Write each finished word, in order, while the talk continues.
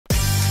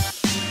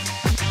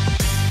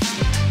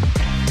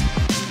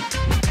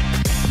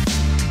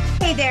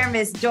Hey there,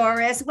 Miss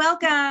Doris.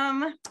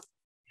 Welcome.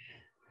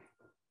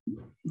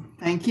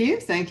 Thank you.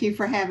 Thank you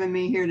for having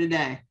me here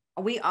today.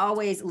 We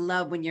always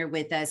love when you're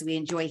with us. We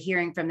enjoy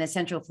hearing from the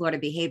Central Florida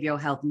Behavioral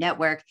Health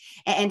Network.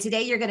 And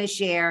today you're going to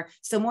share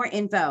some more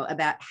info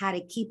about how to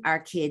keep our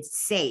kids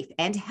safe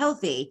and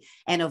healthy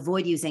and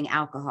avoid using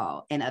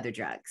alcohol and other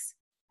drugs.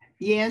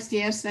 Yes.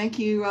 Thank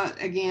you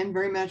again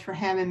very much for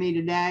having me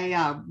today.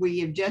 We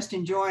have just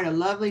enjoyed a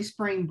lovely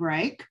spring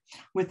break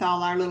with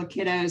all our little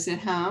kiddos at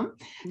home,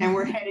 and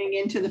we're heading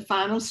into the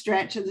final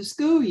stretch of the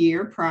school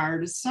year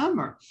prior to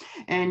summer.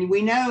 And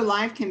we know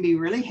life can be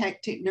really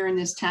hectic during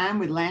this time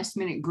with last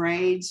minute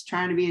grades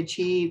trying to be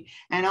achieved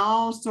and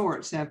all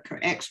sorts of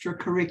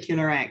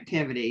extracurricular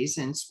activities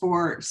and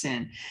sports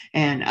and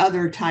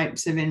other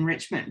types of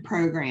enrichment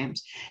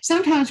programs.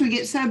 Sometimes we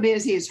get so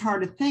busy, it's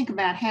hard to think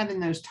about having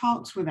those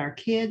talks with our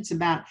kids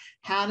about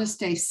how to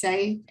stay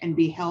safe and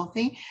be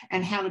healthy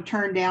and how to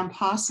turn down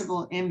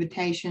possible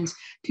invitations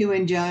to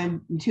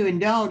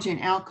indulge in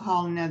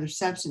alcohol and other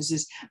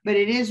substances. But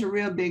it is a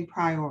real big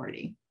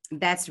priority.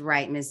 That's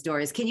right, Ms.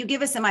 Doris. Can you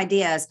give us some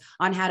ideas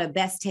on how to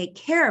best take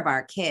care of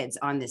our kids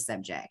on this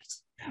subject?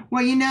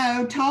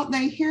 Well, Talk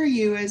They Hear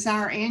You is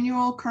our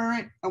annual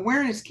current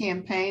awareness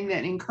campaign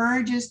that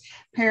encourages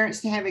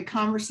parents to have a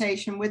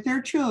conversation with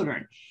their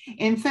children.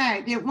 In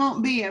fact, it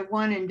won't be a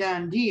one and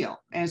done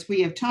deal, as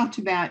we have talked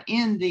about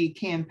in the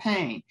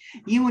campaign.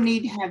 You will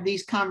need to have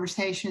these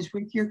conversations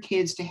with your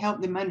kids to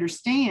help them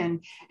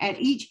understand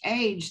at each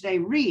age they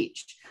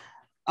reach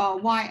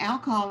why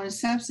alcohol and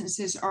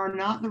substances are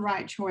not the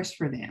right choice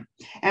for them.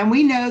 And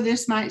we know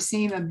this might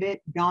seem a bit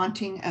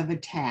daunting of a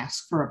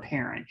task for a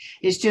parent.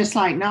 It's just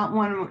like not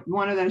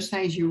one of those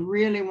things you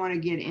really want to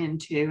get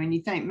into and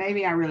you think,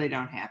 maybe I really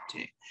don't have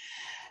to.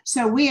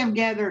 So we have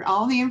gathered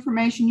all the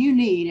information you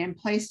need and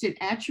placed it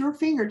at your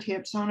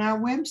fingertips on our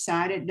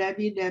website at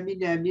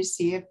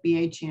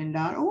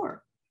www.cfbhn.org.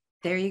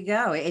 There you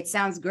go. It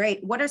sounds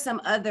great. What are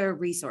some other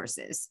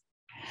resources?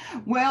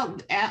 Well,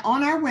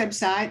 on our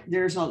website,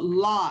 there's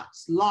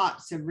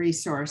lots of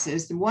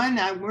resources. The one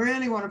I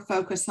really want to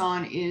focus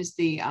on is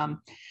the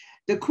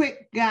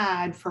quick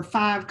guide for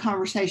 5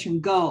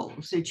 conversation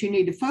goals that you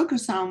need to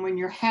focus on when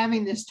you're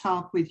having this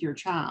talk with your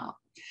child.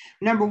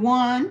 Number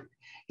 1,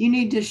 you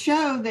need to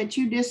show that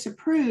you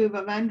disapprove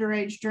of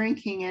underage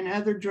drinking and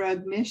other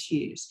drug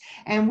misuse.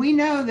 And we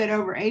know that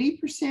over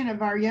 80%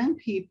 of our young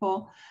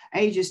people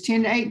ages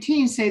 10 to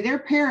 18 say their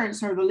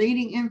parents are the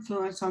leading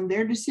influence on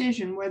their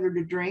decision whether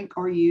to drink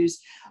or use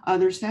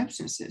other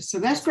substances. So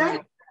that's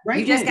great. Great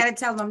you just got to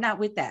tell them I'm not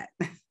with that.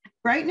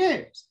 Great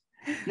news.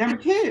 Number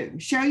 2,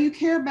 show you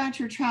care about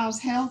your child's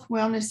health,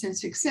 wellness, and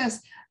success.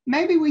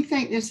 Maybe we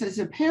think this as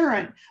a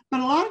parent, but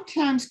a lot of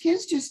times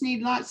kids just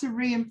need lots of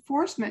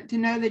reinforcement to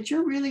know that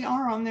you really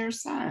are on their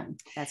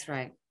side. That's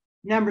right.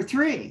 Number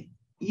 3,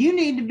 you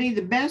need to be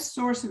the best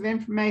source of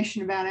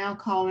information about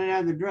alcohol and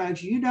other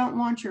drugs. You don't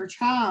want your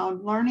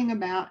child learning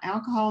about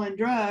alcohol and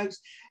drugs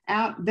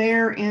out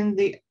there in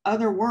the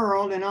other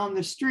world and on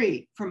the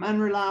street from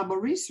unreliable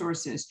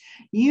resources.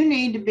 You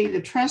need to be the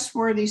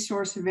trustworthy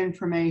source of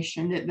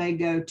information that they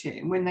go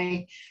to when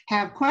they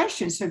have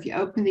questions. So if you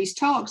open these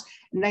talks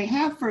and they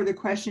have further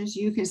questions,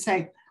 you can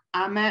say,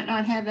 I might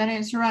not have that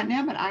answer right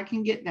now, but I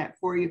can get that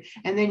for you.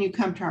 And then you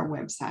come to our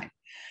website.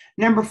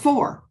 Number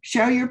 4,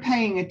 show you're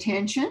paying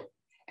attention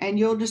and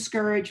you'll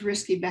discourage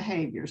risky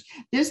behaviors.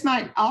 This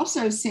might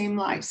also seem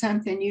like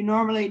something you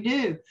normally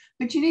do,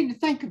 but you need to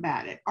think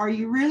about it. Are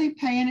you really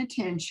paying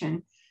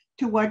attention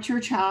to what your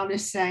child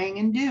is saying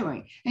and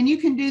doing? And you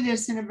can do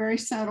this in a very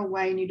subtle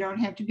way, and you don't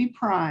have to be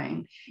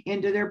prying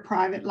into their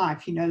private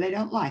life. You know, they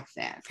don't like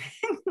that.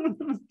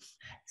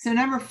 So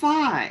number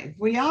 5,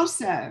 we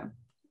also,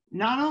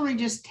 not only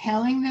just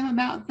telling them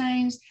about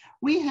things,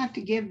 we have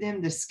to give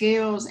them the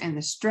skills and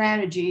the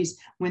strategies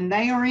when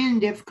they are in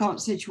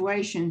difficult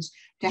situations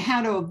to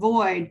how to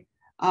avoid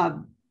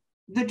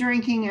the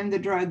drinking and the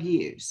drug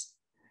use.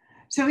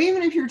 So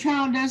even if your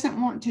child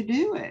doesn't want to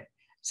do it,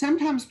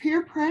 sometimes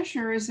peer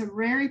pressure is a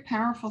very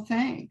powerful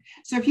thing.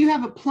 So if you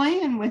have a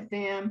plan with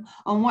them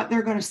on what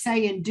they're going to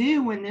say and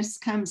do when this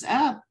comes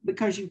up,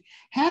 because you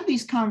have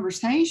these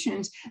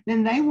conversations,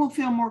 then they will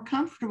feel more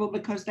comfortable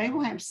because they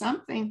will have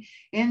something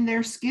in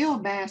their skill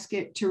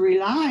basket to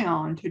rely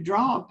on, to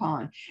draw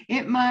upon.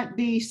 It might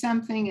be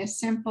something as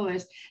simple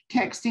as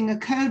texting a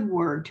code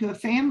word to a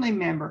family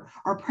member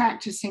or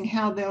practicing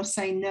how they'll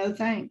say no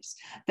thanks.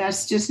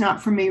 That's just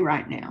not for me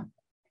right now.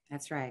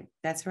 That's right.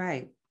 That's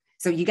right.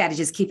 So you got to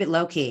just keep it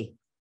low key.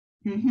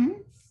 Mm-hmm.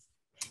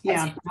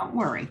 Yeah, don't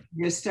worry.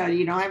 Just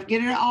you don't have to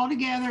get it all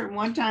together at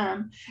one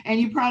time.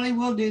 And you probably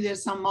will do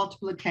this on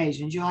multiple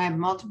occasions. You'll have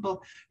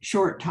multiple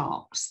short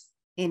talks.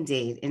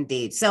 Indeed,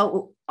 indeed.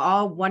 So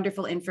all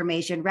wonderful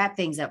information. Wrap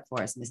things up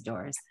for us, Ms.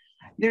 Doris.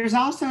 There's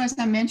also, as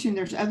I mentioned,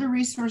 there's other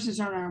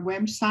resources on our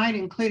website,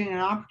 including an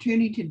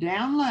opportunity to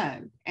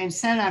download and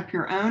set up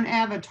your own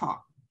avatar.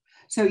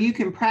 So you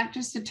can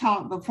practice the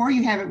talk before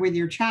you have it with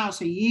your child,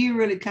 so you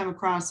really come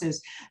across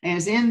as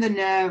in the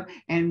know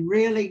and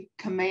really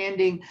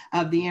commanding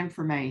of the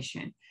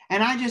information.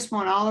 And I just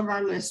want all of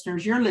our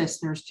listeners, your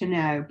listeners, to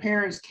know,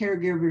 parents,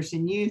 caregivers,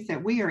 and youth,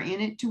 that we are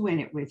in it to win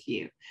it with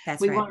you. That's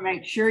we right. want to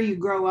make sure you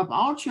grow up,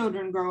 all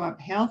children grow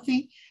up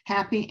healthy,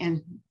 happy,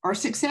 and are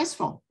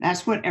successful.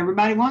 That's what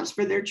everybody wants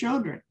for their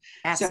children.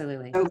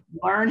 Absolutely. So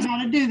learn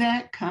how to do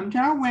that. Come to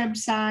our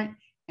website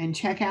and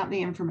check out the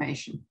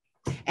information.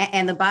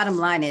 And the bottom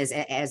line is,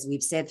 as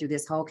we've said through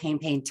this whole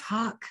campaign,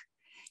 talk.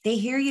 They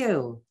hear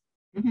you.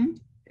 Mm-hmm.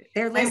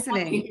 They're listening.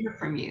 They want to hear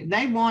from you.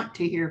 They want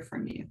to hear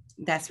from you.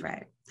 That's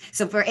right.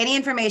 So for any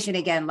information,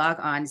 again, log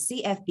on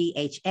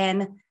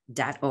CFBHN.org.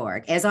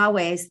 As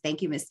always,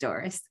 thank you, Ms.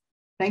 Doris.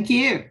 Thank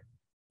you.